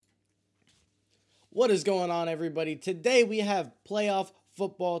What is going on, everybody? Today we have playoff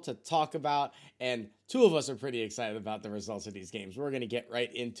football to talk about, and two of us are pretty excited about the results of these games. We're going to get right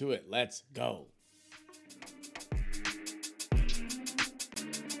into it. Let's go.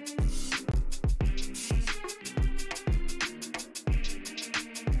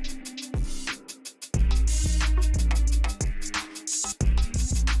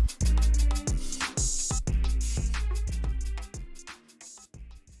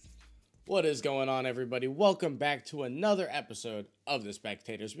 What is going on, everybody? Welcome back to another episode of The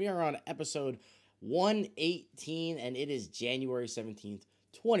Spectators. We are on episode 118, and it is January 17th,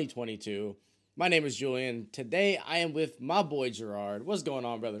 2022. My name is Julian. Today, I am with my boy, Gerard. What's going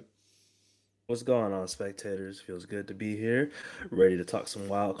on, brother? What's going on, spectators? Feels good to be here, ready to talk some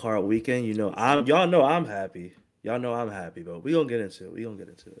wild card weekend. Y'all know I'm happy. Y'all know I'm happy, but we gonna get into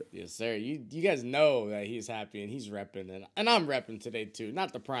it. Yes, sir. You guys know that he's happy and he's repping, and I'm repping today, too.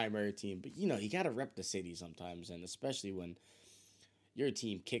 Not the primary team, but, you got to rep the city sometimes, and especially when your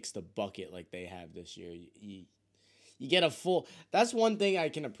team kicks the bucket like they have this year. You get a full... That's one thing I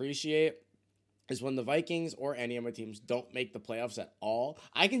can appreciate is when the Vikings or any of my teams don't make the playoffs at all,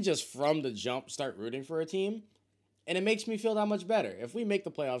 I can just from the jump start rooting for a team, and it makes me feel that much better. If we make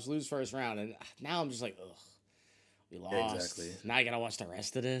the playoffs, lose first round, and now I'm just like, ugh, we lost. Exactly. Now I gotta watch the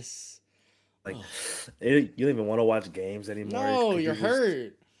rest of this. Like, you don't even want to watch games anymore. No, you're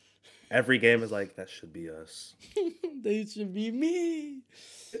hurt. Every game is like, that should be us. They should be me.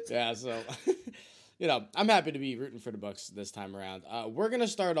 Yeah, so... I'm happy to be rooting for the Bucks this time around. We're going to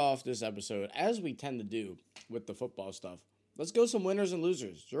start off this episode, as we tend to do with the football stuff. Let's go some winners and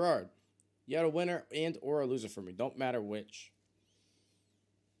losers. Gerard, you had a winner and or a loser for me. Don't matter which.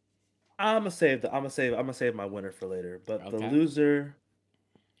 I'm gonna save my winner for later, but the loser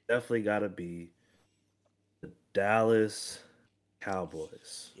definitely gotta be the Dallas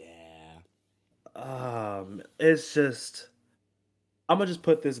Cowboys. Yeah. It's just... I'm going to just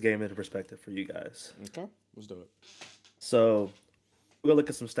put this game into perspective for you guys. Okay, let's do it. So, we'll look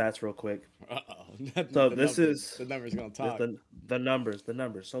at some stats real quick. Uh-oh. So, the numbers going to talk. The numbers.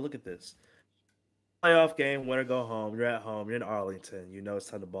 So, look at this. Playoff game, winner go home. You're at home. You're in Arlington. You know it's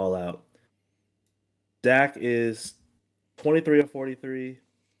time to ball out. Dak is 23 of 43,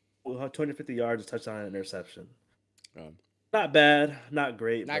 250 yards, a touchdown, and interception. Not bad. Not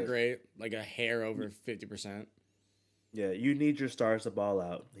great. Not great. Like a hair over 50%. Yeah, you need your stars to ball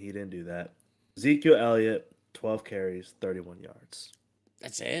out. He didn't do that. Ezekiel Elliott, 12 carries, 31 yards.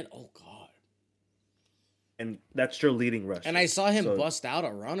 That's it? Oh, God. And that's your leading rusher. And I saw him bust out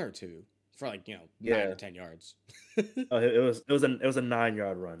a run or two for 9 or 10 yards. It was a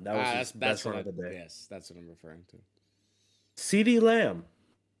 9-yard run. That was his best run of the day. Yes, that's what I'm referring to. CeeDee Lamb,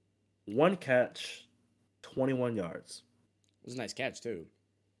 1 catch, 21 yards. It was a nice catch, too.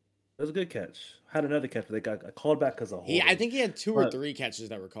 It was a good catch. Had another catch, but they got called back because of holding. I think he had 2 or 3 catches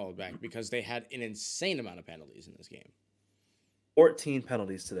that were called back because they had an insane amount of penalties in this game. 14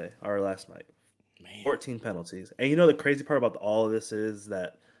 penalties today, or last night. Man. 14 penalties. And you know the crazy part about all of this is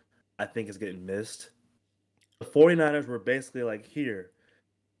that I think is getting missed? The 49ers were basically like, here's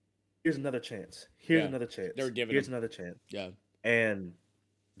another chance. Here's another chance. They were giving Here's another chance. Yeah. And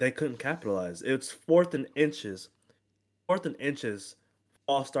they couldn't capitalize. It's 4th and inches. 4th and inches.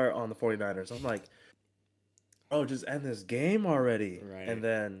 All start on the 49ers. I'm like, oh, just end this game already. Right. And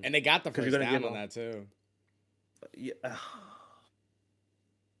they got the first down on that too. Yeah.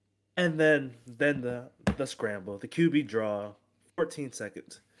 And then the scramble, the QB draw, 14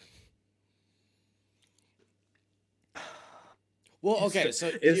 seconds. Well, okay,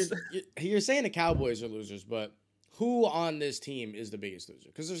 so you're saying the Cowboys are losers, but who on this team is the biggest loser?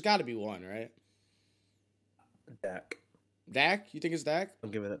 Because there's got to be one, right? Dak? You think it's Dak?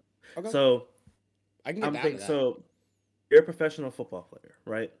 I'm giving it. Okay. So I can get down to that. So you're a professional football player,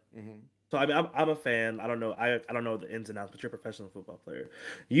 right? Mm-hmm. So I mean, I'm a fan. I don't know. I don't know the ins and outs, but you're a professional football player.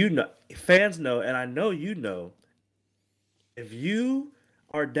 You know, fans know, and I know you know. If you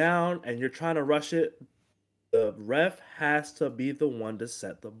are down and you're trying to rush it, the ref has to be the one to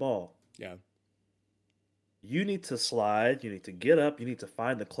set the ball. Yeah. You need to slide. You need to get up. You need to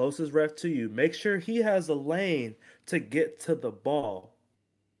find the closest ref to you. Make sure he has a lane to get to the ball,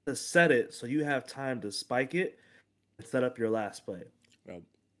 to set it so you have time to spike it and set up your last play. Yep.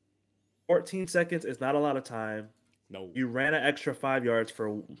 14 seconds is not a lot of time. No. You ran an extra 5 yards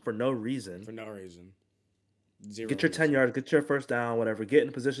for no reason. For no reason. Get your 10 yards, get your first down, whatever. Get in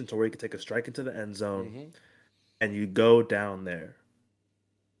a position to where you can take a strike into the end zone, and you go down there.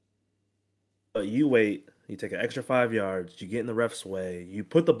 But you wait. You take an extra 5 yards. You get in the ref's way. You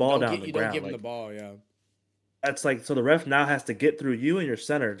put the ball down the ground. You don't give him the ball, yeah. That's like, so the ref now has to get through you and your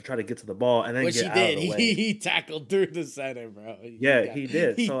center to try to get to the ball and then Which get he out of did. the He way. he tackled through the center, bro. Yeah, he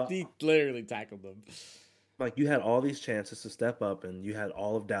did. So He literally tackled them. like you had all these chances to step up and you had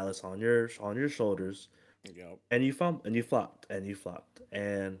all of Dallas on your shoulders Yep. and you fumbled and you flopped and you flopped.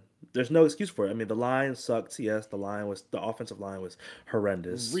 And there's no excuse for it. I mean, the line sucked. Yes, the offensive line was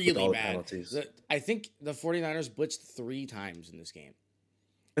horrendous with Really all the bad. penalties. I think the 49ers blitzed 3 times in this game.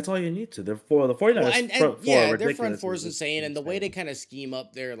 That's all you need to. The Well, 49ers and front four are yeah, their front ridiculous. four is It's insane, and the way they insane. kind of scheme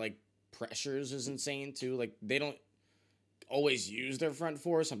up their like pressures is insane too. Like they don't always use their front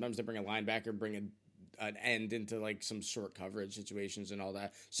four. Sometimes they bring a linebacker, bring an end into like some short coverage situations and all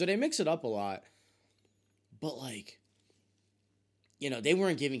that. So they mix it up a lot. But like, they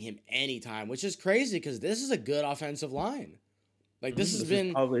weren't giving him any time, which is crazy because this is a good offensive line. Like This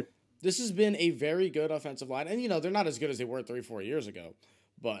is probably this has been a very good offensive line, and they're not as good as they were 3-4 years ago,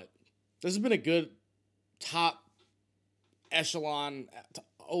 but this has been a good top echelon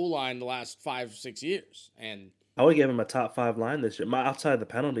O line the last 5-6 years, and I would give him a top five line this year. Outside the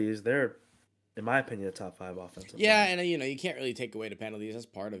penalties, they're in my opinion a top five offensive yeah, line. and you can't really take away the penalties. That's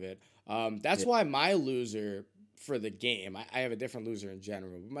part of it. That's Yeah. why my loser for the game, I have a different loser in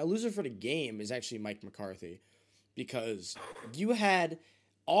general. But my loser for the game is actually Mike McCarthy, because you had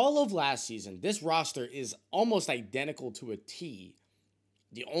all of last season. This roster is almost identical to a T.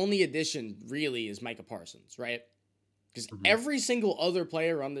 The only addition really is Micah Parsons, right? Because Mhm. every single other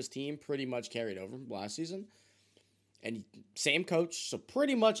player on this team pretty much carried over from last season. And same coach, so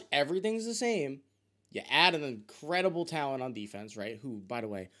pretty much everything's the same. You add an incredible talent on defense, right? Who, by the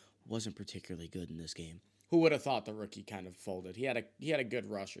way, wasn't particularly good in this game. Who would have thought the rookie kind of folded? He had a good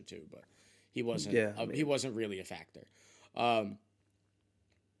rush or two, but he wasn't. Yeah, I He mean, wasn't really a factor. Um,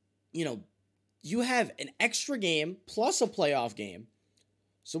 you have an extra game plus a playoff game.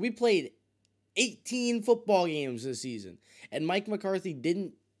 So we played 18 football games this season, and Mike McCarthy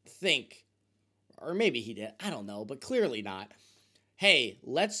didn't think, or maybe he did, I don't know, but clearly not. Hey,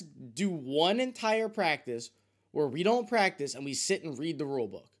 let's do one entire practice where we don't practice and we sit and read the rule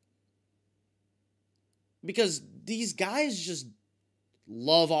book. Because these guys just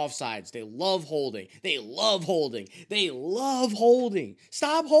love offsides. They love holding. They love holding. They love holding.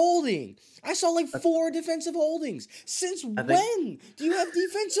 Stop holding. I saw like 4 defensive holdings. Since I think when do you have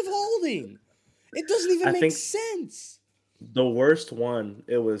defensive holding? It doesn't even I make think sense. the worst one,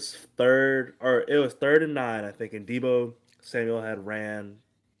 it was third and 9, I think, and Debo Samuel had ran and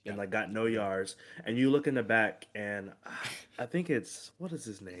Yep. like got no yards. And you look in the back and I think it's what is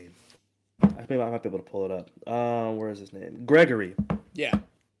his name? I think I might be able to pull it up. Where is his name? Gregory. Yeah.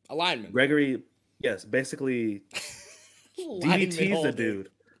 Alignment. Gregory, yes, basically Alignment DBT's the holding. dude.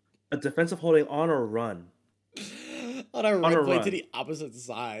 A defensive holding on a run. On a On run a play to run. the opposite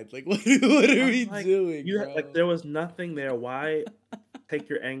side. Like, what are we Like doing, you bro? like there was nothing there. Why take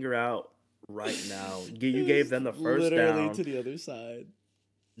your anger out right now? You gave them the first Literally down. to the other side.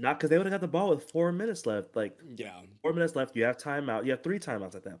 Not because they would have got the ball with 4 minutes left. Like Yeah. 4 minutes left, you have timeout. You have 3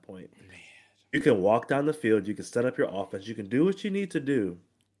 timeouts at that point. Man. You can walk down the field. You can set up your offense. You can do what you need to do.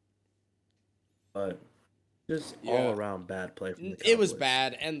 But just Yeah. all around bad play from the Cowboys. It was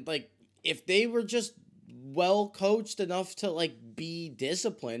bad. And, like, if they were just well coached enough to, like, be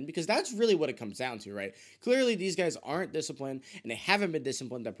disciplined, because that's really what it comes down to, right? Clearly, these guys aren't disciplined, and they haven't been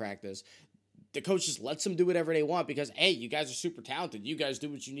disciplined to practice. The coach just lets them do whatever they want because, hey, you guys are super talented. You guys do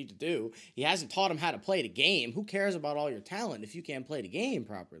what you need to do. He hasn't taught them how to play the game. Who cares about all your talent if you can't play the game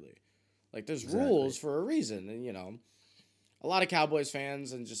properly? Like, there's Exactly. rules for a reason. And, a lot of Cowboys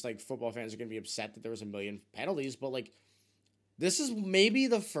fans and just, like, football fans are going to be upset that there was a million penalties. But, like, this is maybe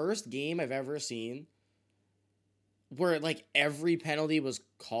the first game I've ever seen where, like, every penalty was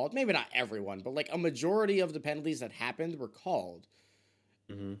called. Maybe not everyone, but, like, a majority of the penalties that happened were called.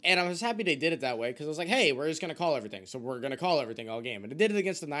 Mhm. And I was happy they did it that way because I was like, hey, we're just going to call everything. So we're going to call everything all game. And they did it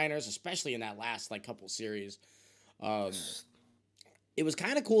against the Niners, especially in that last, like, couple series. It was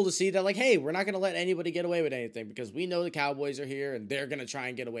kind of cool to see that, like, hey, we're not going to let anybody get away with anything because we know the Cowboys are here and they're going to try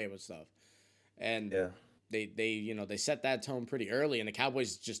and get away with stuff. And Yeah. they set that tone pretty early, and the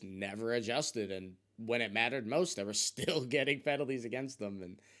Cowboys just never adjusted. And when it mattered most, they were still getting penalties against them.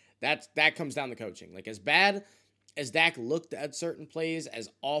 And that comes down to coaching. Like, as bad as Dak looked at certain plays, as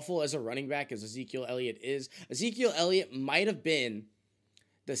awful as a running back as Ezekiel Elliott is, Ezekiel Elliott might have been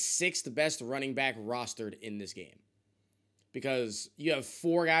the 6th best running back rostered in this game. Because you have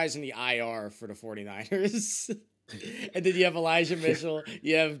 4 guys in the IR for the 49ers. And then you have Elijah Mitchell,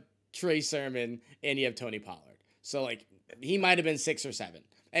 you have Trey Sermon, and you have Tony Pollard. So, like, he might have been 6 or 7.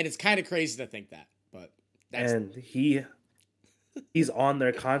 And it's kind of crazy to think that. But that's... And he's on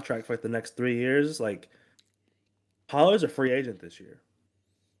their contract for like the next 3 years. Like Pollard's a free agent this year.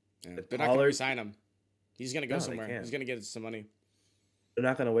 Yeah. If They're not going to Pollard, re-sign him. He's going to go no, they somewhere. can't. He's going to get some money. They're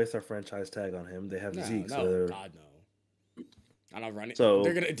not going to waste their franchise tag on him. They have No, Zeke, no, God no. I'm not running. So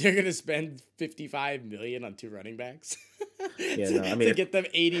They're gonna spend $55 million on 2 running backs. yeah, to, no, I mean, to get them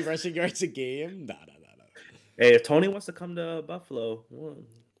 80 rushing yards a game. No. Hey, if Tony wants to come to Buffalo,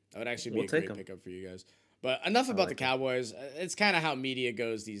 That would actually be we'll a take great him. pickup for you guys. But enough about the Cowboys. It's kind of how media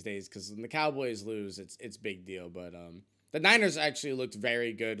goes these days, because when the Cowboys lose, it's big deal. But the Niners actually looked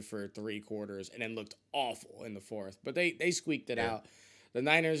very good for 3 quarters and then looked awful in the 4th. But they squeaked it out. The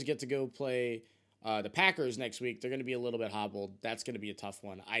Niners get to go play the Packers next week. They're going to be a little bit hobbled. That's going to be a tough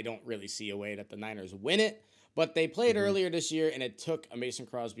one. I don't really see a way that the Niners win it. But they played earlier this year, and it took a Mason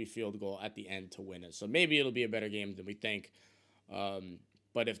Crosby field goal at the end to win it. So maybe it'll be a better game than we think.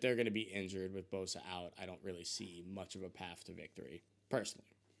 But if they're going to be injured with Bosa out, I don't really see much of a path to victory, personally.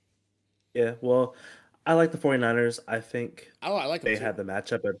 Yeah, well, I like the 49ers. I think I like them they too. had the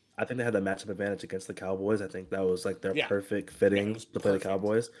matchup. I think they had the matchup advantage against the Cowboys. I think that was like their perfect Yeah, fitting it to play was the perfect.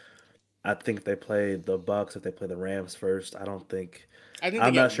 Cowboys. I think if they play the Bucks, if they play the Rams first, I don't think. I think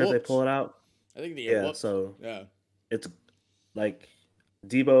I'm they not get sure if they whooped. pull it out. I think they get Yeah, whooped. so Yeah. it's like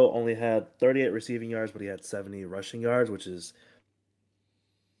Debo only had 38 receiving yards, but he had 70 rushing yards, which is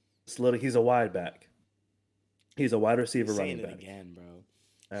it's little. He's a wide back. He's a wide receiver He's saying running it back. again, bro.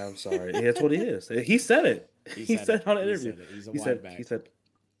 I'm sorry. That's what he is. He said it. He said it on an interview. He's a He wide said back. he said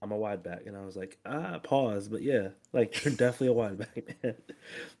I'm a wide back, and I was like, pause, but yeah, like you're definitely a wide back, man.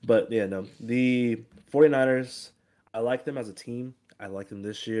 But yeah, no, the 49ers, I like them as a team. I like them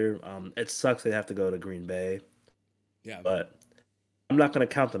this year. It sucks they have to go to Green Bay, Yeah. but I'm not going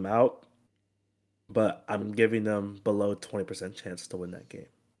to count them out. But I'm giving them below 20% chance to win that game.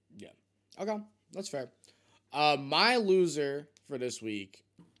 Yeah. Okay, that's fair. My loser for this week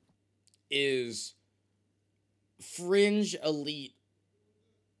is fringe elite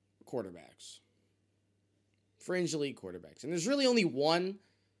quarterbacks. Fringe elite quarterbacks. And there's really only one.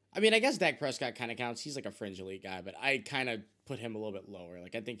 I mean, I guess Dak Prescott kind of counts. He's like a fringe elite guy, but I kind of put him a little bit lower.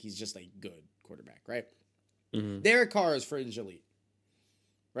 Like, I think he's just a good quarterback, right? Mm-hmm. Derek Carr is fringe elite,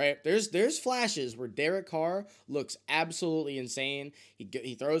 right? There's flashes where Derek Carr looks absolutely insane.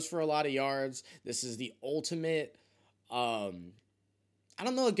 He throws for a lot of yards. This is the ultimate, I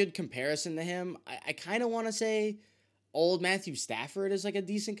don't know a good comparison to him. I kind of want to say old Matthew Stafford is like a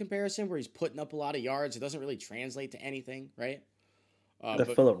decent comparison where he's putting up a lot of yards. It doesn't really translate to anything, right?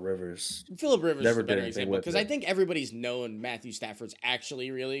 But Phillip Rivers. Phillip Rivers is a better did example because I think everybody's known Matthew Stafford's actually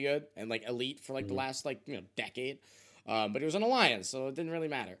really good and like elite for like the last decade. But he was on the Lions, so it didn't really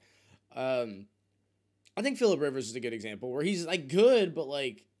matter. I think Phillip Rivers is a good example where he's like good, but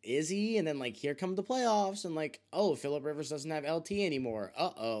like is he? And then like here come the playoffs and like Phillip Rivers doesn't have LT anymore.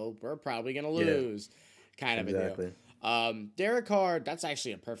 We're probably gonna lose. Kind of a deal. Derek Carr, that's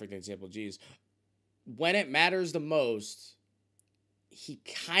actually a perfect example. Jeez, when it matters the most, he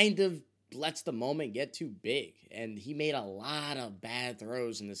kind of lets the moment get too big, and he made a lot of bad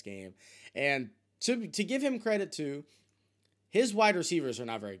throws in this game. And to give him credit too, his wide receivers are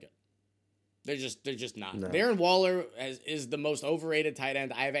not very good. They're just not. No. Darren Waller is the most overrated tight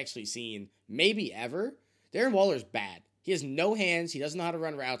end I've actually seen, maybe ever. Darren Waller's bad. He has no hands. He doesn't know how to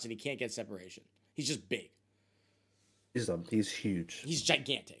run routes, and he can't get separation. He's just big. He's huge. He's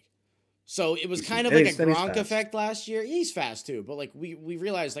gigantic. So it was kind of like a Gronk effect last year. He's fast too, but like we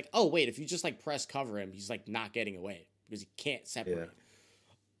realized like, oh wait, if you just like press cover him, he's like not getting away because he can't separate. Yeah.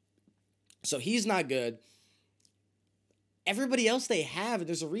 So he's not good. Everybody else they have,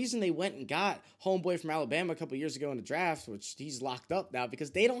 there's a reason they went and got homeboy from Alabama a couple years ago in the draft, which he's locked up now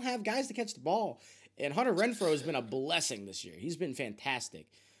because they don't have guys to catch the ball. And Hunter Renfrow has been a blessing this year. He's been fantastic.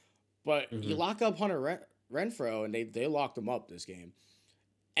 But you lock up Hunter Renfrow, and they locked him up this game.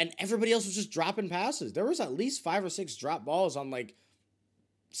 And everybody else was just dropping passes. There was at least 5 or 6 drop balls on like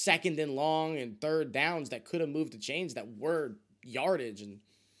 2nd and long and 3rd downs that could have moved the chains that were yardage. And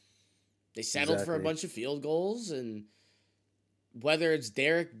they settled for a bunch of field goals. And whether it's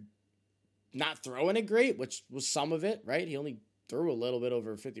Derek not throwing it great, which was some of it, right? He only threw a little bit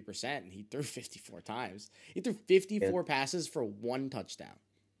over 50%, and he threw 54 times. He threw 54 passes for 1 touchdown.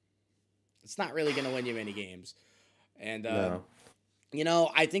 It's not really going to win you many games. And,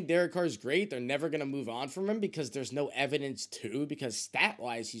 I think Derek Carr is great. They're never going to move on from him because there's no evidence to, because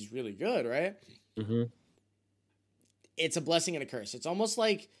stat-wise, he's really good, right? Mm-hmm. It's a blessing and a curse. It's almost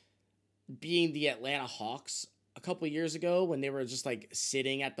like being the Atlanta Hawks a couple years ago when they were just like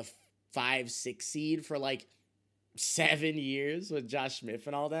sitting at the 5-6 seed for like 7 years with Josh Smith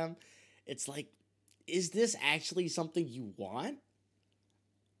and all them. It's like, is this actually something you want?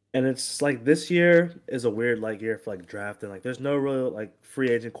 And it's like this year is a weird like year for like drafting. Like there's no real like free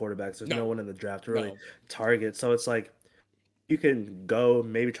agent quarterbacks. There's no No, one in the draft to really no. target. So it's like you can go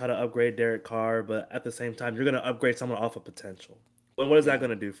maybe try to upgrade Derek Carr, but at the same time you're gonna upgrade someone off of potential. Well, what is that Yeah.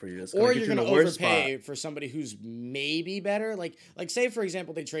 gonna do for you? It's gonna Or get you're you in gonna the worst spot. overpay for somebody who's maybe better. Like say for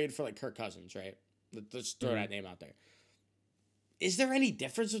example they traded for like Kirk Cousins, right? Let's throw Mhm. that name out there. Is there any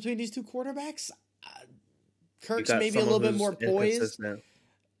difference between these two quarterbacks? You Kirk's got maybe a someone little bit who's more poised. inconsistent.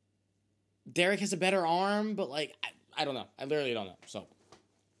 Derek has a better arm, but like I don't know. I literally don't know. So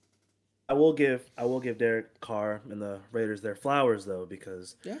I will give Derek Carr and the Raiders their flowers though,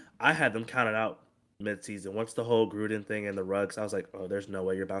 because yeah, I had them counted out midseason. Once the whole Gruden thing and the rugs, I was like, oh, there's no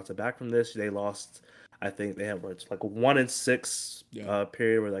way you're bouncing back from this. They lost. I think they had like 1-6 yeah.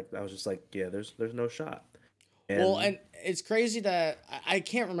 period where like I was just like, yeah, there's no shot. Well, And and it's crazy that I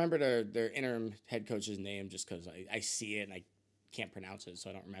can't remember their interim head coach's name just because I see it and I can't pronounce it, so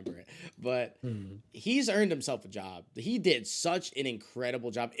I don't remember it. But Mhm. he's earned himself a job. He did such an incredible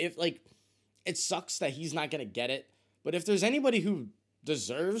job. If like it sucks that he's not gonna get it, but if there's anybody who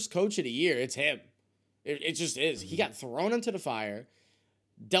deserves coach of the year, it's him. It just is. He Mhm. got thrown into the fire,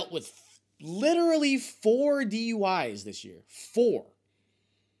 dealt with literally 4 DUIs this year. Four.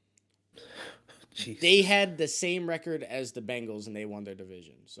 They Jesus. had the same record as the Bengals and they won their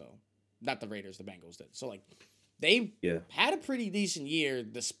division. So, not the Raiders, the Bengals did. So, like, they Yeah. had a pretty decent year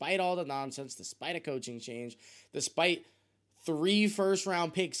despite all the nonsense, despite a coaching change, despite 3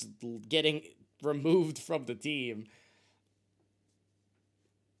 first-round picks getting removed from the team.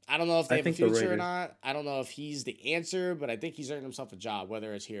 I don't know if they I have a think the future or Raiders. not. I don't know if he's the answer, but I think he's earned himself a job,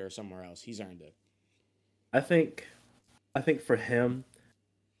 whether it's here or somewhere else. He's earned it. I think I think for him,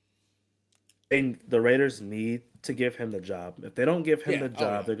 the Raiders need to give him the job. If they don't give him Yeah. the Oh,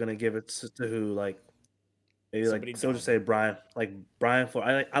 job, yeah. they're gonna give it to who like maybe Somebody like so dumb. just say Brian like Brian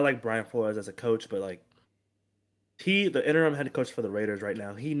Flores. I like Brian Flores as a coach, but like the interim head coach for the Raiders right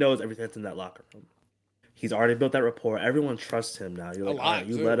now, he knows everything that's in that locker room. He's already built that rapport. Everyone trusts him now. You're A like, all right,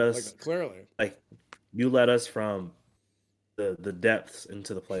 lot, too. Like, clearly. like you led us from the depths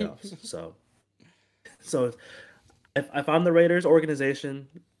into the playoffs. So if I'm the Raiders organization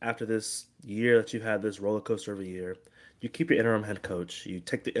after this year that you've had this roller coaster of a year, you keep your interim head coach. You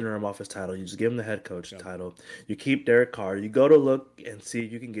take the interim office title. You just give him the head coach Yep. title. You keep Derek Carr. You go to look and see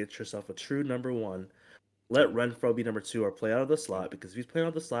if you can get yourself a true number one. Let Renfro be number two or play out of the Yep. slot because if he's playing out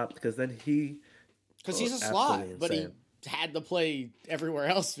of the slot, because then he Because will he's look a slot, absolutely but he insane. had to play everywhere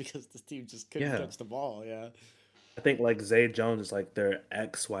else because the team just couldn't Yeah. catch the ball. Yeah. I think like Zay Jones is like their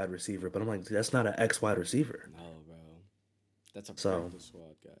X wide receiver, but I'm like, that's not an X wide receiver. No, bro. That's a So practice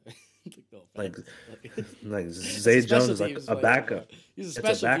squad guy. Like, no like offense. Like, like he's a Zay Jones special is like teams a player, bro. backup. He's a It's a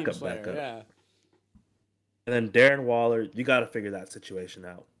special teams backup player. backup. Yeah. And then Darren Waller, you got to figure that situation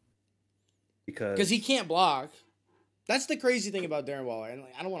out Because he because can't block. That's the crazy thing about Darren Waller. And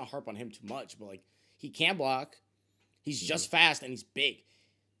like, I don't want to harp on him too much, but like, he can block. He's Mhm. just fast and he's big.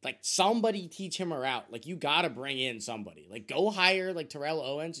 Like somebody teach him a route. Like you gotta bring in somebody. Like go hire like Terrell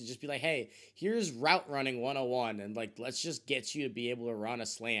Owens and just be like, hey, here's route running 101 and like let's just get you to be able to run a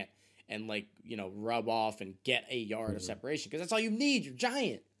slant and like, rub off and get a yard of Mhm. separation. Because that's all you need. You're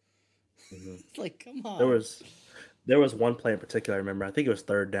giant. Mhm. Like, come there on. was there was one play in particular I remember. I think it was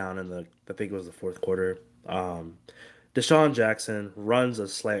third down in the I think it was the fourth quarter. Deshaun Jackson runs a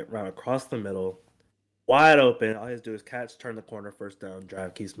slant route across the middle, wide open. All he has to do is catch, turn the corner, first down,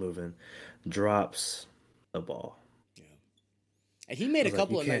 drive, keeps moving, drops the ball. Yeah. And he I made a was like, you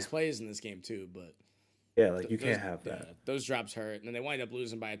couple of nice can't, plays in this game too, but yeah, like you those can't have yeah, that. those drops hurt, and then they wind up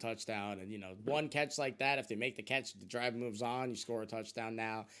losing by a touchdown. And one catch like that, if they make the catch, the drive moves on. You score a touchdown.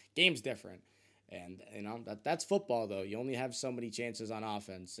 Now game's different, and that's football though. You only have so many chances on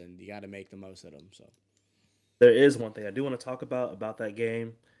offense, and you got to make the most of them. So There is one thing I do want to talk about that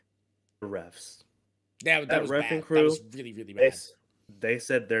game. The refs. that That was refing bad. That crew, was really really they bad. they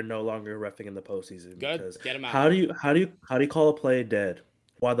said they're no longer refing in the postseason Good, because get him out. how do you call a play dead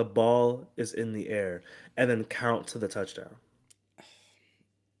while the ball is in the air and then count to the touchdown?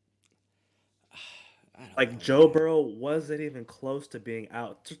 I don't Like know, Joe man. Burrow wasn't even close to being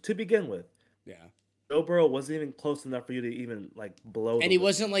out to begin with. Yeah, Joe Burrow wasn't even close enough for you to even like blow the and he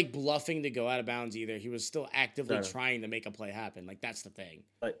wasn't whistle. like bluffing to go out of bounds either. He was still actively No, no. trying to make a play happen. Like that's the thing.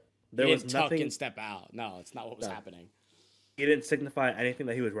 Like He there was didn't tuck and nothing. step out. No, it's not what was No, happening. he didn't signify anything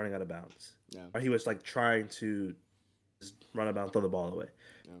that he was running out of bounds, Yeah, or he was like trying to just run about, throw the ball away.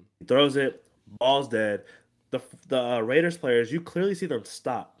 yeah, He throws it, ball's dead. The Raiders players, you clearly see them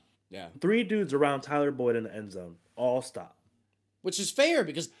stop. yeah. Three dudes around Tyler Boyd in the end zone, all stop. Which is fair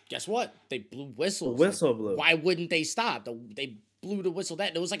because guess what? They blew The whistles. Like, whistle blew. why wouldn't they stop? They blew the whistle.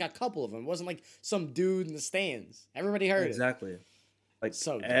 That there was like a couple of them. It wasn't like some dude in the stands. Everybody heard it. Exactly. Like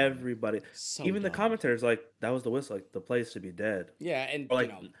So dumb. everybody, So even the dumb. commentators, like that was the whistle. Like the play should be dead, Yeah, and or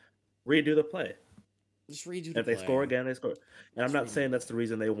like redo the play. just redo And the if they play. score again, they score. And I'm Just not redo saying the that's the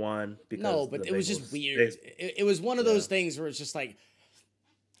reason they won because No, but the it was just Bengals- weird. they- It was one of Yeah. those things where it's just like,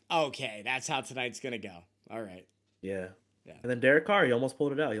 okay, that's how tonight's gonna go. All right. yeah. Yeah. And then Derek Carr, he almost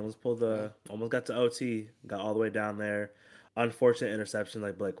pulled it out. He almost almost got to OT, got all the way down there. Unfortunate interception.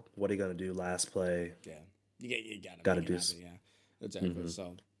 Like, what are you gonna do? Last play. Yeah, you Gotta make do it s- happen, yeah, exactly. Mhm.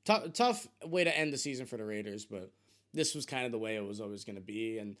 So tough way to end the season for the Raiders, but this was kind of the way it was always going to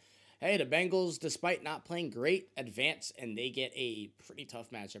be. And hey, the Bengals, despite not playing great, advance and they get a pretty tough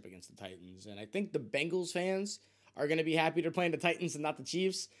matchup against the Titans. And I think the Bengals fans are going to be happy they're playing the Titans and not the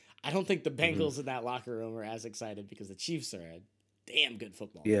Chiefs. I don't think the Bengals in that locker room are as excited because the Chiefs are a damn good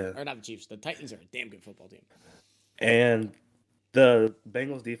football. Yeah. Or not the Chiefs, the Titans are a damn good football team. And the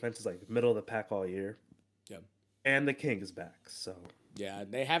Bengals defense is like middle of the pack all year. Yeah. And the King is back. So Yeah,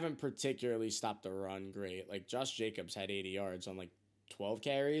 they haven't particularly stopped the run great. Like Josh Jacobs had 80 yards on like 12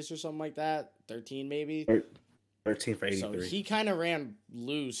 carries or something like that, 13 maybe. 13 for 83. So he kind of ran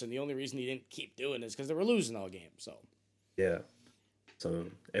loose, and the only reason he didn't keep doing it is because they were losing all game. So Yeah. So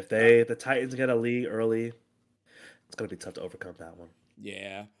if the Titans get a lead early, it's gonna be tough to overcome that one.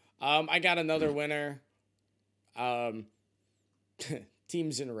 yeah, I got another winner.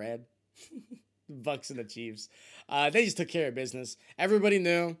 Teams in red, Bucks and the Chiefs. They just took care of business. Everybody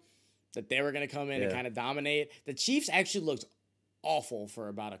knew that they were gonna come in and Yeah. kind of dominate. The Chiefs actually looked awful for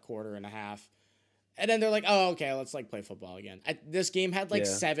about a quarter and a half. And then they're like, oh, okay, let's like play football again. This game had like Yeah.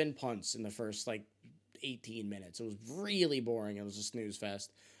 7 punts in the first like 18 minutes. It was really boring. It was a snooze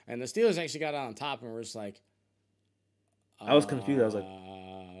fest. And the Steelers actually got on top and were just like, I was confused. I was like,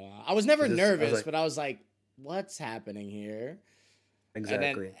 I was never Is this- I was nervous, like- but I was like, what's happening here?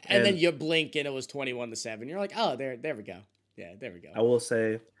 exactly. And then you blink and it was 21-7. You're like, oh, there we go. Yeah, there we go. I will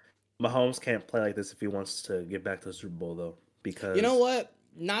say, Mahomes can't play like this if he wants to get back to the Super Bowl though, because You know what?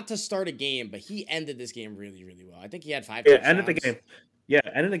 Not to start a game, but he ended this game really, really well. I think he had 5 Yeah, touchdowns. ended the game. Yeah,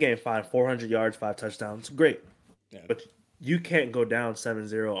 ended the game fine. 400 yards, 5 touchdowns. Great. Yeah. But you can't go down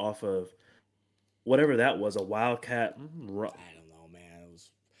 7-0 off of whatever that was, a wildcat run. I don't know, man. It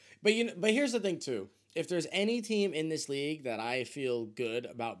was, but here's the thing too. If there's any team in this league that I feel good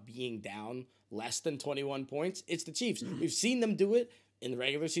about being down less than 21 points, it's the Chiefs. We've seen them do it in the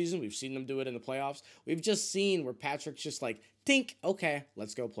regular season. We've seen them do it in the playoffs. We've just seen where Patrick's just like, think, okay,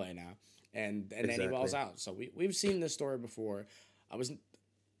 let's go play now. And then he balls Exactly. out. So we've seen this story before.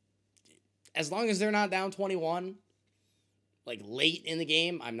 As long as they're not down 21, like late in the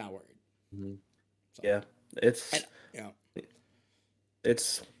game, I'm not worried. Mhm. So, Yeah, it's And, you know,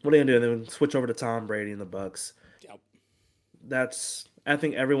 it's what are you gonna do? And then switch over to Tom Brady and the Bucks. yep. That's I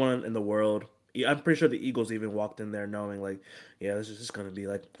think everyone in the world. I'm pretty sure the Eagles even walked in there knowing like, yeah, this is just gonna be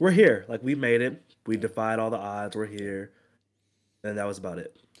like we're here, like we made it, we defied all the odds, we're here, and that was about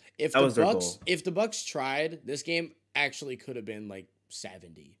it. If That the was their Bucks, goal. if the Bucks tried, this game actually could have been like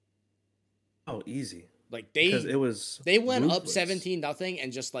 70. Oh, easy Like because it was they went up ruthless. 17-0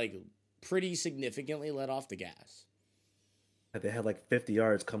 and just like pretty significantly let off the gas. They had like 50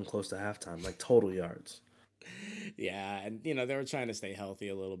 yards come close to halftime, like total yards. Yeah, and they were trying to stay healthy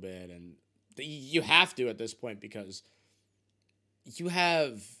a little bit, and you have to at this point because you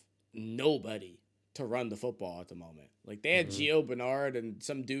have nobody to run the football at the moment. Like they had Gio Bernard and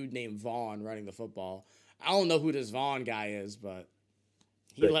some dude named Vaughn running the football. I don't know who this Vaughn guy is, but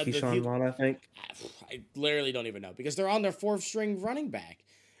he led Keyshawn Vaughn, I think. I literally don't even know because they're on their 4th string running back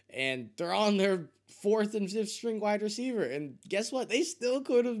and they're on their 4th and 5th string wide receiver. And guess what? They still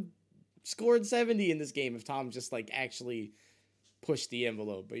could have scored 70 in this game if Tom just like actually pushed the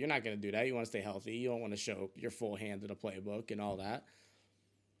envelope. But you're not going to do that. You want to stay healthy. You don't want to show your full hand in a playbook and all that.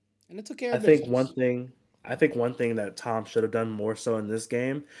 And it took care I of think business. one thing that Tom should have done more so in this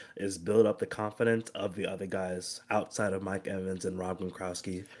game is build up the confidence of the other guys outside of Mike Evans and Rob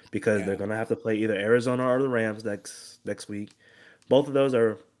Gronkowski because Yeah. they're gonna have to play either Arizona or the Rams next week. Both of those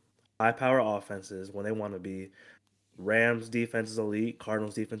are high power offenses when they want to be. Rams defense is elite,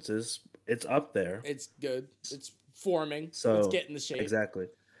 Cardinals defenses it's up there. It's good. It's forming. So it's getting the shape. exactly.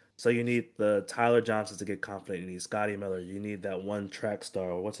 So you need the Tyler Johnsons to get confident. You need Scotty Miller. You need that one track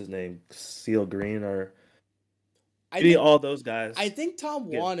star. What's his name? Seal Green or I you need think- all those guys. I think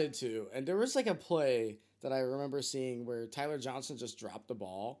Tom Yeah. wanted to, and there was like a play that I remember seeing where Tyler Johnson just dropped the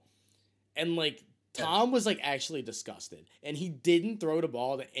ball, and like Tom was like actually disgusted, and he didn't throw the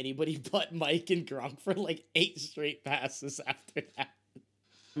ball to anybody but Mike and Gronk for like 8 straight passes after that.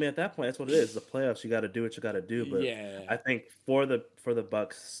 I mean, at that point, that's what it is. The playoffs, you got to do what you got to do. But Yeah, I think for the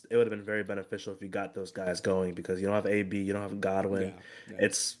Bucks, it would have been very beneficial if you got those guys going because you don't have AB, you don't have Godwin. yeah, yeah.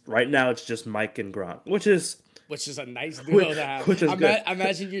 It's right now, it's just Mike and Gronk, which is Which is a nice duo which, to have. which is good.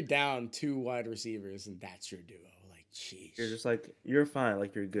 Imagine you're down 2 wide receivers and that's your duo. Like, You're sheesh. just like you're fine,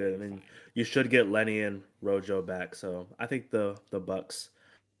 like you're good. I You're mean, fine. you should get Lenny and Rojo back. So I think the Bucks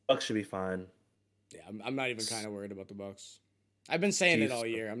should be fine. Yeah, I'm not even kind of worried about the Bucks. I've been saying it all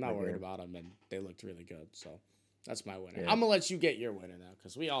Chiefs year. I'm not worried again. about them, and they looked really good. So that's my winner. Yeah. I'm gonna let you get your winner now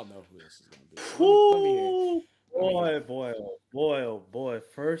because we all know who this is gonna be. So let me hear. Whoo! Let me Boy, hear. boy, oh boy, oh boy.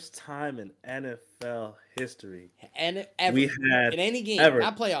 First time in NFL history. And We ever had in any game, ever,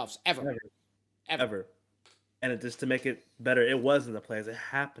 not playoffs, ever, ever, ever ever. And just to make it better, it was in the playoffs. It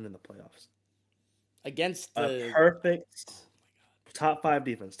happened in the playoffs. against A the. perfect Oh my top five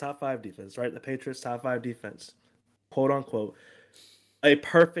defense, right? The Patriots top five defense, quote unquote. A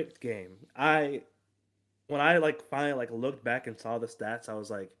perfect game. When I like finally like looked back and saw the stats, I was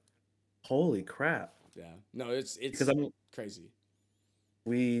like, holy crap. God. Yeah. No, Because it's I mean crazy.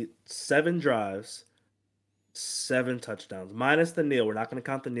 we 7 drives, 7 touchdowns. Minus the kneel. We're not gonna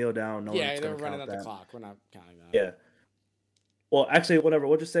count the kneel down. No Yeah, one's they gonna were running count out the that. clock. We're not counting that. Yeah. Well, actually, whatever.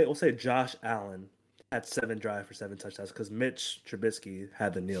 We'll say Josh Allen had 7 drives for 7 touchdowns because Mitch Trubisky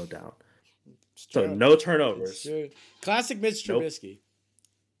had the kneel down. It's So true. no It's turnovers. true. Classic Mitch Nope. Trubisky.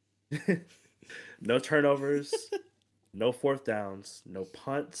 No turnovers. No fourth downs. No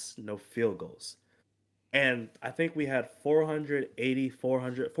punts. No field goals. And I think we had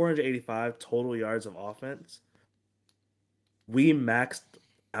 485 total yards of offense. We maxed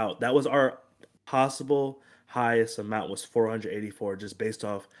out. That was our possible highest amount was 484 just based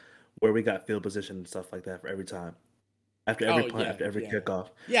off where we got field position and stuff like that for every time. After every Oh punt, yeah, after every yeah, kickoff.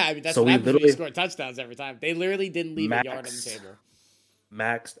 yeah. I mean, that's So what we happens when you literally score touchdowns every time. They literally didn't leave a yard on the maxed table.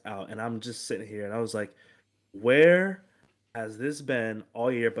 maxed out. And I'm just sitting here and I was like, where has this been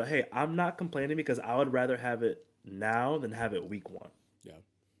all year? But hey, I'm not complaining because I would rather have it now than have it week 1. Yeah,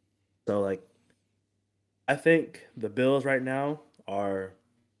 So like I think the Bills right now are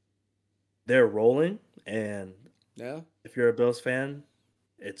they're rolling, and yeah. if you're a Bills fan,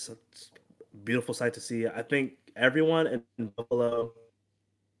 it's a beautiful sight to see. I think everyone in Buffalo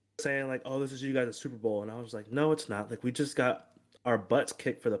saying like, "Oh, this is you guys a Super Bowl," and I was like, "No, it's not. Like we just got our butts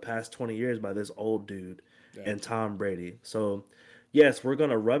kicked for the past 20 years by this old dude Yeah. and Tom Brady." So, yes, we're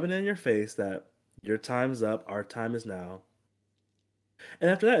gonna rub it in your face that your time's up, our time is now.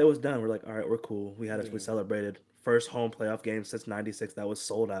 And after that, it was done. We're like, all right, we're cool. We Yeah. celebrated first home playoff game since '96 that was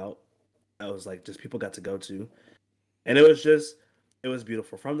sold out. That was like just people got to go to, and it was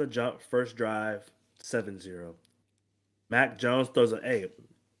beautiful from the jump. First drive, 7-0. Mac Jones throws a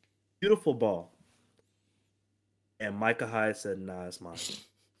beautiful ball, and Micah Hyde said, "Nah, it's mine."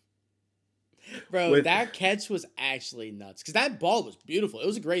 Bro, With that catch was actually nuts because that ball was beautiful. It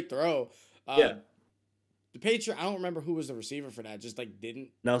was a great throw. yeah, The Patriot, I don't remember who was the receiver for that. Just like didn't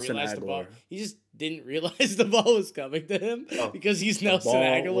Nelson realize the ball. Aguilar. He just didn't realize the ball was coming to him Oh, because he's the Nelson ball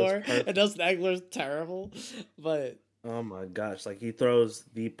was Aguilar, and perfect. Nelson Aguilar's terrible. But Oh my gosh, like he throws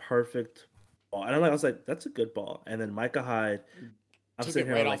the perfect ball, and I was like, "That's a good ball." And then Micah Hyde, I'm took sitting it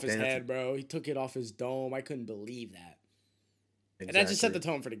here right I'm off like, his "Dang, that's head, bro. He took it off his dome. I couldn't believe that. And that just set the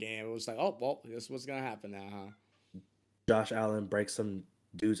exactly." tone for the game. It was like, oh well, this is what's gonna happen now, huh? Josh Allen breaks some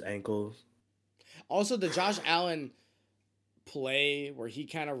dude's ankles. Also, the Josh Allen play where he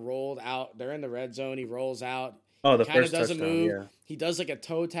kind of rolled out. They're in the red zone. He rolls out. Oh, He the kind of first doesn't touchdown, move. yeah. He does like a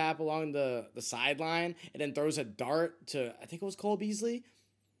toe tap along the sideline and then throws a dart to I think it was Cole Beasley.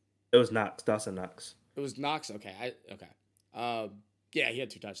 It was Knox, Dawson Knox. It was Knox. Okay, okay. Yeah, he had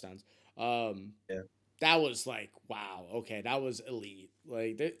 2 touchdowns. Um, Yeah. that was like wow. Okay, that was elite.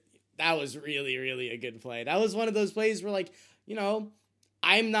 Like that was really really a good play. That was one of those plays where like you know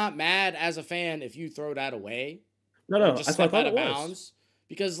I'm not mad as a fan if you throw that away No, or no, just that's what I step out thought it of was. bounds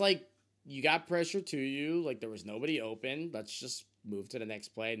because like you got pressure to you, like there was nobody open. Let's just move to the next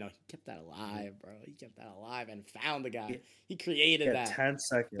play. No, he kept that alive, bro. He kept that alive and found the guy. He, He he created had that. 10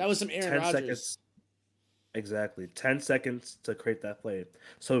 That was seconds. some Aaron 10 Rodgers. seconds. Exactly. 10 seconds to create that play.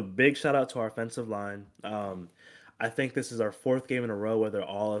 So big shout out to our offensive line. I think this is our fourth game in a row where they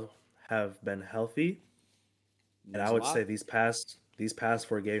all have been healthy. And I Means a would say lot. these past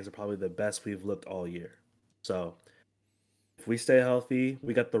 4 games are probably the best we've looked all year. So if we stay healthy,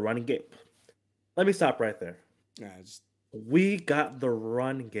 we got the running game. Let me stop right there. Yeah, just We got the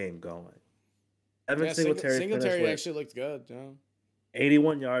run game going. Evan yeah. Singletary finished Singletary with actually looked good. Yeah.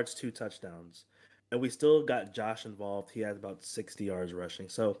 81 yards, 2 touchdowns. And we still got Josh involved. He has about 60 yards rushing.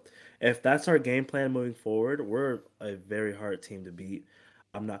 So if that's our game plan moving forward, we're a very hard team to beat.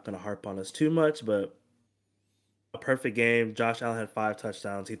 I'm not going to harp on this too much, but a perfect game. Josh Allen had 5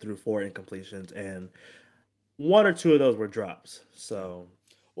 touchdowns. He threw 4 incompletions, and one or two of those were drops. Yeah. So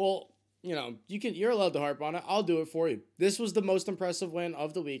Well, you're allowed to harp on it. I'll do it for you. This was the most impressive win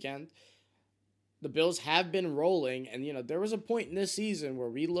of the weekend. The Bills have been rolling, and there was a point in this season where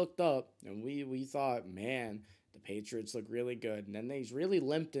we looked up and we thought, man, the Patriots look really good, and then they really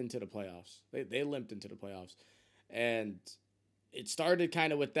limped into the playoffs. They limped into the playoffs, and it started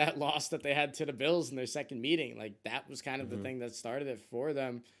kind of with that loss that they had to the Bills in their second meeting. Like that was kind of the thing that started it for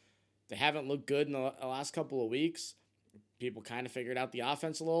them. They haven't looked good in the last couple of weeks. People kind of figured out the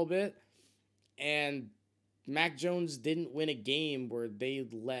offense a little bit, and Mac Jones didn't win a game where they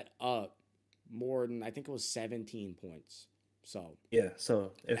let up more than, I think it was 17 points. So yeah,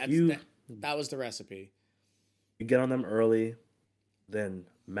 so if that was the recipe. you get on them early, then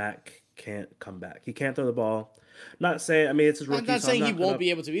Mac can't come back. He can't throw the ball. Not saying, I mean, it's his I'm rookie. not so saying I'm he not won't gonna, be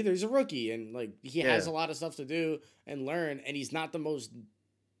able to either. He's a rookie, and like he has yeah, a lot of stuff to do and learn, and he's not the most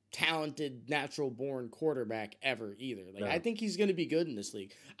talented natural born quarterback ever either. Like I no, think he's going to be good in this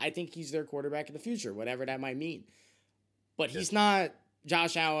league. I think he's their quarterback in the future, whatever that might mean. But yeah. he's not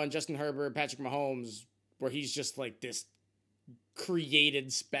Josh Allen, Justin Herbert, Patrick Mahomes, where he's just like this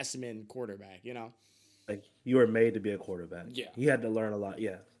created specimen quarterback. Like you were made to be a quarterback. Yeah. You had to learn a lot.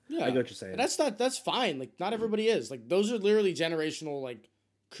 Yeah, I Yeah. get what you're saying. And that's fine. Like not everybody is. Like those are literally generational like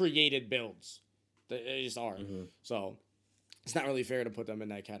created builds. They just are. hmm So it's not really fair to put them in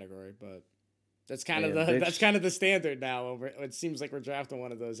that category, but that's kind of And the that's kind of the standard now. It seems like we're drafting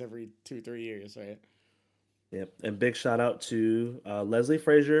one of those every 2-3 years, right? yep. And big shout out to Leslie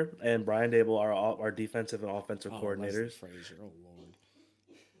Frazier and Brian Dable, our defensive and offensive Oh, Leslie coordinators. Frazier. Oh Lord,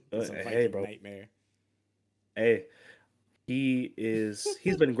 that's a Hey, Viking bro. nightmare. Hey, he's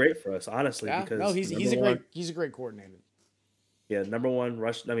been great for us, honestly, Yeah, no, because he's a great coordinator. number one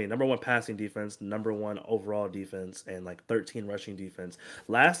rush. I mean, number one passing defense, number one overall defense, and like 13 rushing defense.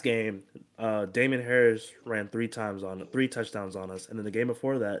 Last game, Damon Harris ran 3 touchdowns on us, and then the game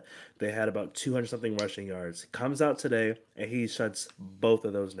before that, they had about 200 something rushing yards. Comes out today, and he shuts both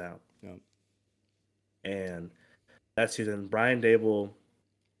of those down. Yeah. And that's huge. And Brian Dable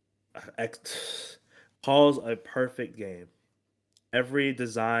calls a perfect game. Every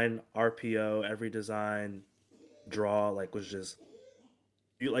design RPO, every design draw, like was just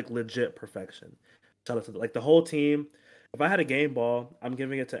like legit perfection. Shout out to like the whole team. If I had a game ball, I'm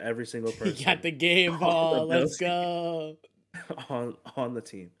giving it to every single He person got the game on the ball. Let's Bills go. on the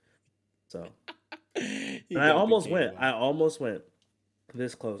team. So, He and I got the almost game went. ball. I almost went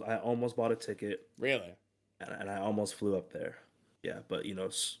this close. I almost bought a ticket, Really? and I almost flew up there. Yeah, but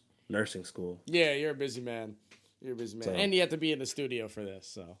nursing school. Yeah, you're a busy man. You're a busy man, So and you have to be in the studio for this,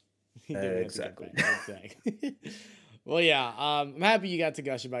 so you do have to get exactly. back. Exactly. Well, yeah, I'm happy you got to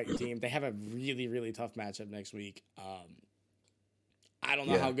gush about your team. They have a really, really tough matchup next week. I don't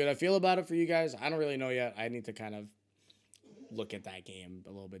know Yeah. how good I feel about it for you guys. I don't really know yet. I need to kind of look at that game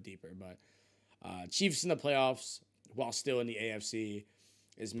a little bit deeper. But Chiefs in the playoffs, while still in the AFC,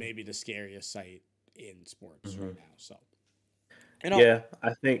 is maybe the scariest sight in sports Mhm. right now. So, Yeah,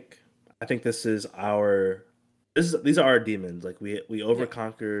 I think these are our demons. Like we yeah,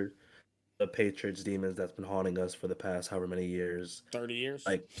 overconquered the Patriots demons that's been haunting us for the past however many years. 30 years.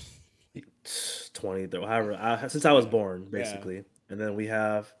 Like 20, however, since I was Yeah, born, yeah. basically. And then we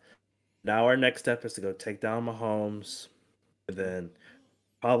have now our next step is to go take down Mahomes. And then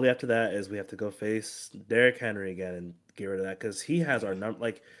probably after that is we have to go face Derrick Henry again and get rid of that because he has our number.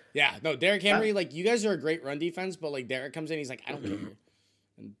 Like, Yeah, no, Derrick I, Henry, like you guys are a great run defense, but like Derrick comes in, he's like, I don't care.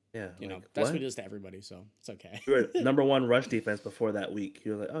 And yeah, like that's what what? he does to everybody, so it's okay. You were number one rush defense before that week.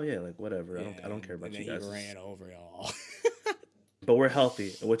 You're like, oh yeah, like whatever. Yeah, I don't care and about then you he guys. ran over y'all. But we're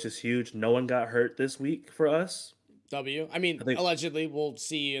healthy, which is huge. No one got hurt this week for us. W. I mean, I think, allegedly, we'll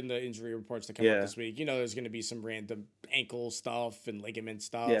see in the injury reports that come out yeah, this week. There's going to be some random ankle stuff and ligament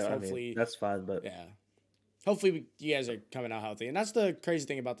stuff. yeah. I mean, Hopefully, that's fine, but yeah. Hopefully, you guys are coming out healthy, and that's the crazy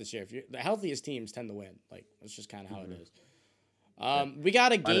thing about this year. If the healthiest teams tend to win, like that's just kind of how it is. yeah. We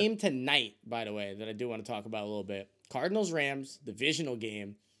got a I don't- game tonight, by the way, that I do want to talk about a little bit. Cardinals Rams divisional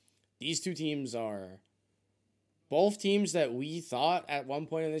game. These two teams are both teams that we thought at one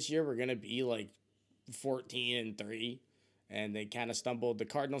point in this year were gonna be like 14-3, and they kind of stumbled. The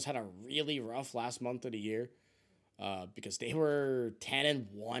Cardinals had a really rough last month of the year, because they were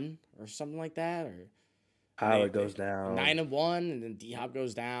 10-1 or something like that, or Howard goes down. 9-1, and then D Hop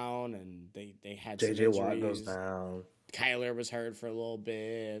goes down, and they had some JJ Watt goes injuries. down. Kyler was hurt for a little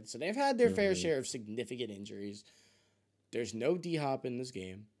bit, so they've had their fair hmm share of significant injuries. There's no D Hop in this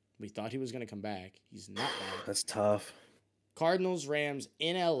game. We thought he was going to come back. He's not back. That's tough. Cardinals, Rams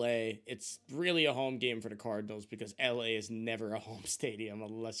in LA. It's really a home game for the Cardinals because LA is never a home stadium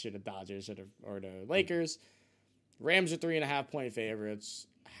unless you're the Dodgers or the Lakers. Rams are 3.5-point favorites.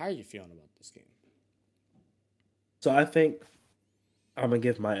 How are you feeling about this game? So I think I'm gonna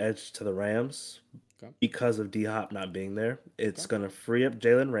give my edge to the Rams Okay. because of D Hop not being there. It's Okay. gonna free up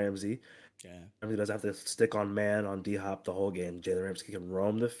Jalen Ramsey. Yeah. He doesn't have to stick on man on D Hop the whole game. Jalen Ramsey can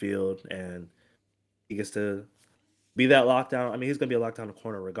roam the field and he gets to be that lockdown. I mean, he's gonna be a lockdown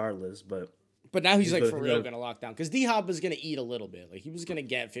corner regardless, but But now he's he's like gonna, for he's real gonna going to lock down because D Hop was going to eat a little bit. Like he was going to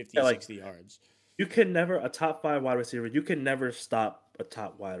get 50, yeah, like 60 yards. you can never a top 5 wide receiver. You can never stop a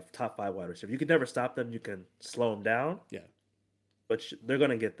top 5 wide receiver. You can never stop them. You can slow them down. Yeah. But they're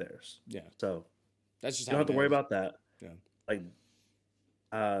gonna get theirs. Yeah. So That's just you don't have to worry about that. Yeah. Like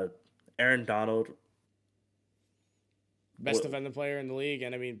Aaron Donald, Best defensive player in the league.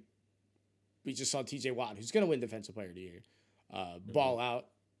 And I mean, we just saw TJ Watt, who's going to win Defensive Player of the Year, ball out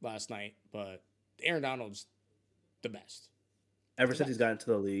last night. But Aaron Donald's the best. ever since he's gotten into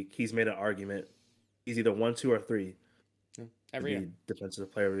the league, he's made an argument. He's either 1, 2, or 3 Every year. defensive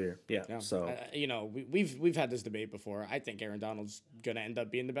player of the year. Yeah. Yeah. So we've had this debate before. I think Aaron Donald's going to end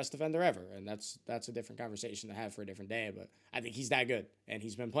up being the best defender ever. And that's a different conversation to have for a different day. But I think he's that good. And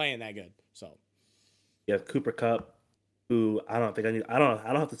he's been playing that good. So you have Cooper Kupp, who I don't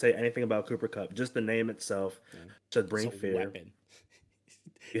have to say anything about Cooper Kupp. Just the name itself should bring fear. Weapon.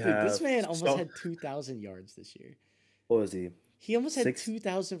 Dude, this man almost had 2,000 yards this year. What was he? He almost had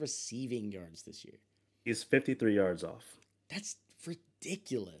 2,000 receiving yards this year. He's 53 yards off. That's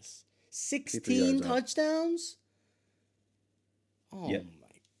ridiculous. 16 touchdowns? Oh, my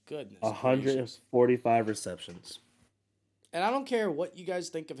goodness. 145 receptions. And I don't care what you guys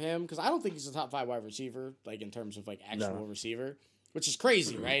think of him, because I don't think he's a top 5 wide receiver, like in terms of like actual receiver, which is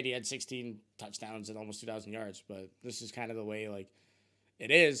crazy, right? He had 16 touchdowns and almost 2,000 yards, but this is kind of the way like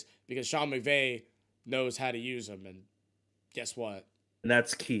it is because Sean McVay knows how to use him, and guess what? And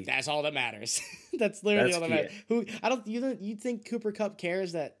that's key. That's all that matters. That's literally all that matters. You think Cooper Kupp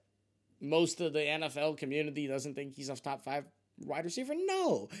cares that most of the NFL community doesn't think he's a top 5 wide receiver?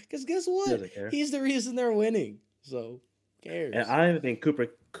 No, because guess what? He's the reason they're winning. So who cares? And I don't even think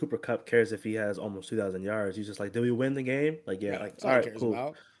Cooper Kupp cares if he has almost 2,000 yards. He's just like, did we win the game? Like, yeah, like all right, cool.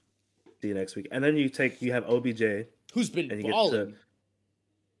 About. See you next week. And then you have OBJ, who's been balling.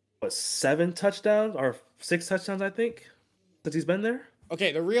 7 touchdowns or 6 touchdowns, I think, since he's been there.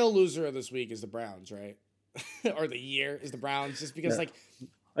 Okay, the real loser of this week is the Browns, right? Or the year is the Browns, just because like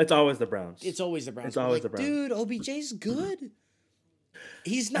it's always the Browns. It's always the Browns. It's always the Browns. Dude, OBJ's good.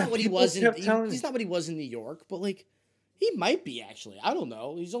 He's not what he was in. He's not what he was in New York, but like he might be actually. I don't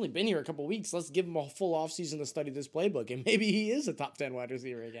know. He's only been here a couple weeks. Let's give him a full offseason to study this playbook, and maybe he is a top 10 wide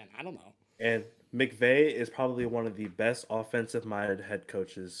receiver again. I don't know. And McVay is probably one of the best offensive-minded head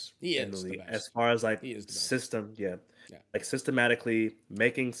coaches in the league, as far as like system. Yeah. Like systematically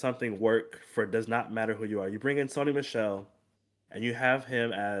making something work for does not matter who you are. You bring in Sony Michel, and you have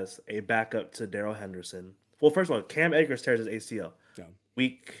him as a backup to Darrell Henderson. Well, first of all, Cam Akers tears his ACL. Yeah.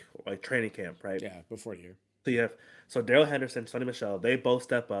 Week like training camp, right? Yeah, before the year. So you have Darrell Henderson, Sony Michel. They both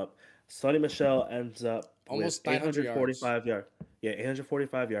step up. Sony Michel ends up almost with 845 yards. Yeah,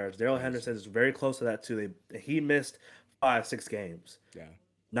 845 yards. Darrell Henderson is very close to that too. He missed 5-6 games. Yeah.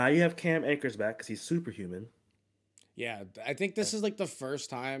 Now you have Cam Akers back because he's superhuman. Yeah, I think this is like the first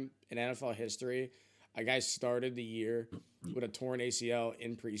time in NFL history a guy started the year with a torn ACL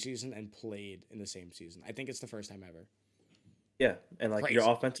in preseason and played in the same season. I think it's the first time ever. Yeah, and like your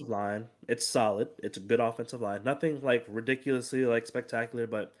offensive line, it's solid. It's a good offensive line. Nothing like ridiculously like spectacular,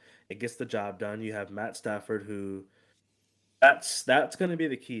 but it gets the job done. You have Matt Stafford, who that's going to be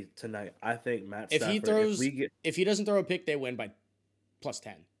the key tonight. I think Matt Stafford. If he doesn't throw a pick, they win by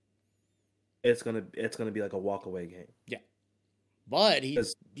 +10. It's gonna be like a walk-away game. Yeah, but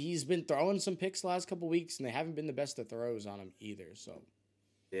he's been throwing some picks the last couple weeks, and they haven't been the best of throws on him either. So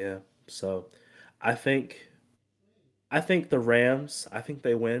yeah, so I think the Rams. I think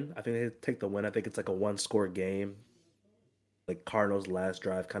they win. I think they take the win. I think it's like a 1-score game, like Cardinals' last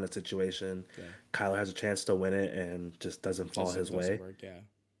drive kind of situation. Yeah. Kyler has a chance to win it and just doesn't fall his way. Yeah,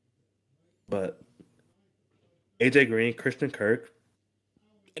 but AJ Green, Christian Kirk.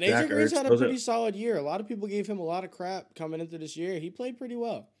 And AJ Green's had a pretty solid year. A lot of people gave him a lot of crap coming into this year. He played pretty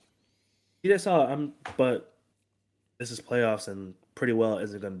well. He did solid. But this is playoffs, and pretty well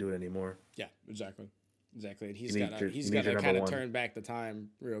isn't going to do it anymore. Yeah, exactly. And he's got to kind of turn back the time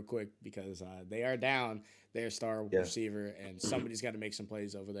real quick because they are down their star receiver, and somebody's got to make some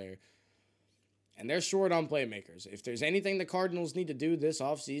plays over there. And they're short on playmakers. If there's anything the Cardinals need to do this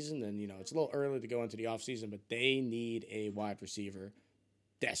offseason, then, it's a little early to go into the offseason, but they need a wide receiver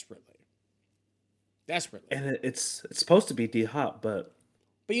desperately. Desperately. And it's supposed to be D Hop, but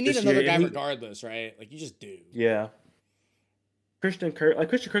you need another guy regardless, right? Like, you just do. Yeah. Christian Kirk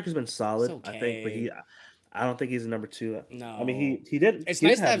has been solid, okay. I think, but I don't think he's a number 2. No. I mean, he did. It's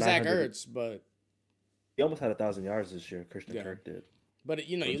nice to have Zach Ertz, but he almost had 1,000 yards this year. Christian Kirk did. But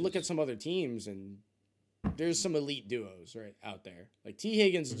you look at some other teams, and there's some elite duos right out there, like T.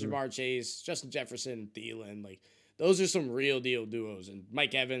 Higgins and Jamar Chase, Justin Jefferson, Thielen. Like, those are some real deal duos, and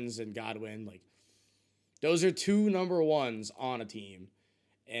Mike Evans and Godwin. Like, those are 2 number 1s on a team,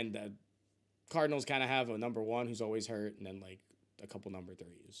 and the Cardinals kind of have a number 1 who's always hurt, and then like a couple number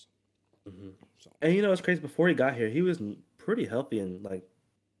 3s. Mm-hmm. So. And it's crazy. Before he got here, he was pretty healthy in like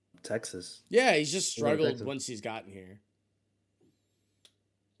Texas. Yeah, he's just struggled once he's gotten here.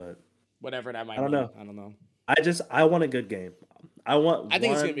 But whatever that might be. I don't know. I want a good game. I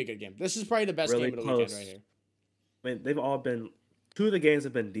think it's gonna be a good game. This is probably the best game of the weekend right here. I mean, they've all been 2 of the games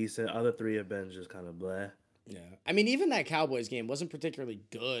have been decent. Other 3 have been just kind of blah. Yeah, I mean, even that Cowboys game wasn't particularly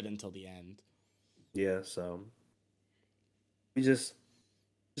good until the end. Yeah, so we just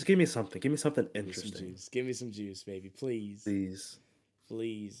give me something. Give me something interesting. Give me some juice, baby, please.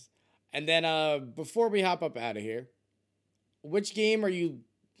 Please. And then before we hop up out of here, which game are you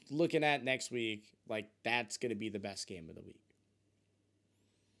looking at next week? Like, that's gonna be the best game of the week.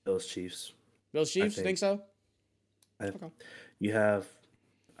 Bills Chiefs. Think so? Okay. You have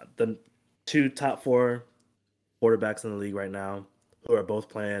the 2 top 4 quarterbacks in the league right now who are both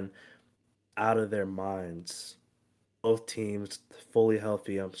playing out of their minds. Both teams fully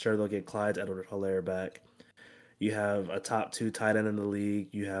healthy. I'm sure they'll get Clyde Edwards-Helaire back. You have a top 2 tight end in the league.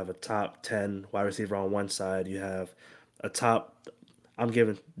 You have a top 10 wide receiver on one side. You have I'm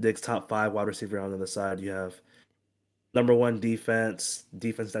giving Diggs top 5 wide receiver on the other side. You have number 1 defense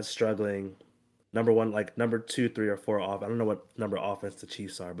that's struggling. Number 1, like number 2, 3, or 4 off. I don't know what number offense the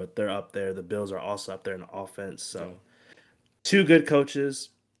Chiefs are, but they're up there. The Bills are also up there in offense. So 2 good coaches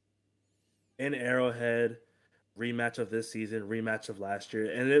in Arrowhead. Rematch of this season, rematch of last year,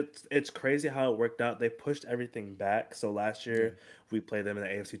 and it's crazy how it worked out. They pushed everything back. So last year we played them in the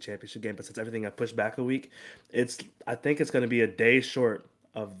AFC Championship game, but since everything got pushed back a week, I think it's going to be a day short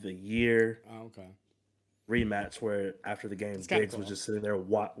of the year rematch. Where after the game, Diggs was just sitting there.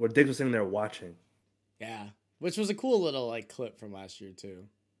 Diggs was sitting there watching. Yeah, which was a cool little like clip from last year too.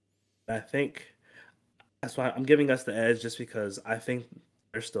 I think that's why I'm giving us the edge, just because I think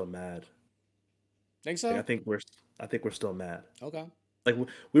they're still mad. Think so? Like, I think we're still mad. Okay. Like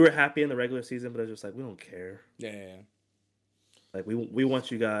we were happy in the regular season, but it's just like we don't care. Yeah. Like we want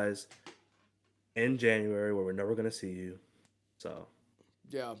you guys in January where we're never gonna see you. So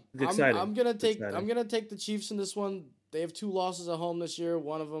yeah, it's exciting. I'm gonna take the Chiefs in this one. They have 2 losses at home this year.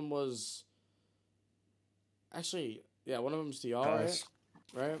 One of them was actually one of them's to y'all,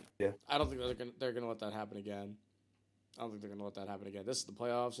 right? Yeah. I don't think they're gonna let that happen again. This is the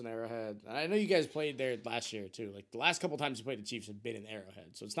playoffs in Arrowhead. And I know you guys played there last year, too. Like, the last couple times you played the Chiefs have been in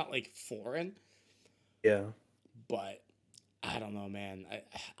Arrowhead. So it's not, like, foreign. Yeah. But I don't know, man.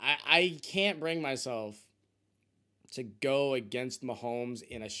 I can't bring myself to go against Mahomes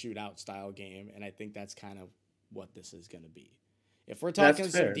in a shootout-style game. And I think that's kind of what this is going to be. If we're talking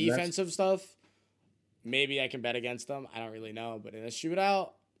some defensive stuff, maybe I can bet against them. I don't really know. But in a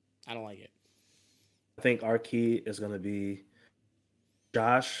shootout, I don't like it. I think our key is going to be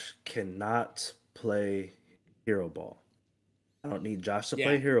Josh cannot play hero ball. I don't need Josh to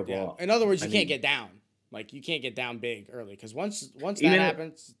play hero ball. In other words, you can't get down. Like, you can't get down big early, because once that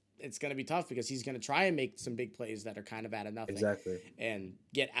happens, it's going to be tough, because he's going to try and make some big plays that are kind of out of nothing. Exactly. And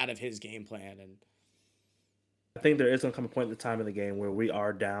get out of his game plan. And I think there is going to come a point in the time of the game where we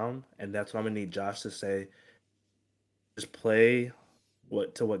are down, and that's what I'm going to need Josh to say. Just play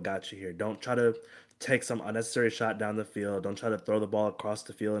what got you here. Don't try to take some unnecessary shot down the field. Don't try to throw the ball across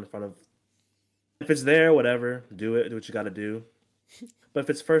the field in front of. If it's there, whatever, do it. Do what you got to do. But if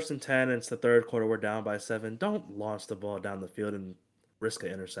it's 1st and 10 and it's the 3rd quarter, we're down by 7. Don't launch the ball down the field and risk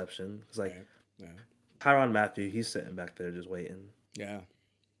an interception. It's like Tyrann Mathieu, he's sitting back there just waiting. Yeah,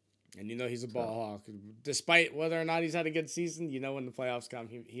 and he's a ball hawk. Despite whether or not he's had a good season, when the playoffs come,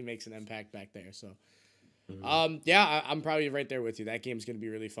 he makes an impact back there. So. I'm probably right there with you. That game's going to be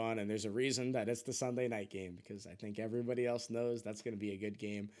really fun, and there's a reason that it's the Sunday night game, because I think everybody else knows that's going to be a good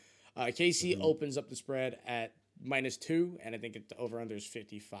game. KC opens up the spread at -2, and I think the over-under is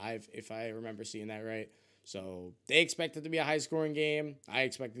 55, if I remember seeing that right. So they expect it to be a high-scoring game. I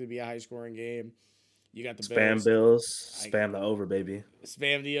expect it to be a high-scoring game. You got the Spam Bills. Bills. Spam the over, baby.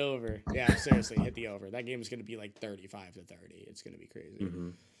 Spam the over. Yeah, seriously, hit the over. That game is going to be like 35-30. It's going to be crazy. Mm-hmm.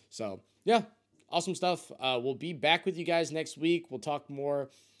 So, yeah, awesome stuff. We'll be back with you guys next week. We'll talk more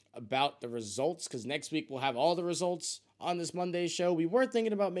about the results because next week we'll have all the results on this Monday show. We were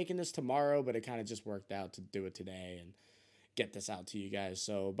thinking about making this tomorrow, but it kind of just worked out to do it today and get this out to you guys.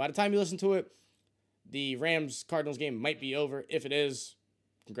 So, by the time you listen to it, the Rams-Cardinals game might be over. If it is,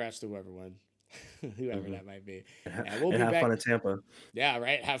 congrats to whoever won. Whoever that might be. And we'll be have back. Fun in Tampa. Yeah,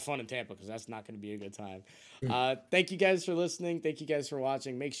 right. Have fun in Tampa because that's not going to be a good time. Thank you guys for listening. Thank you guys for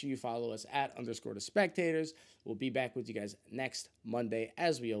watching. Make sure you follow us at _the Spectators. We'll be back with you guys next Monday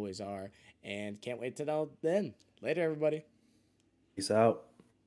as we always are. And can't wait to know then. Later, everybody. Peace out.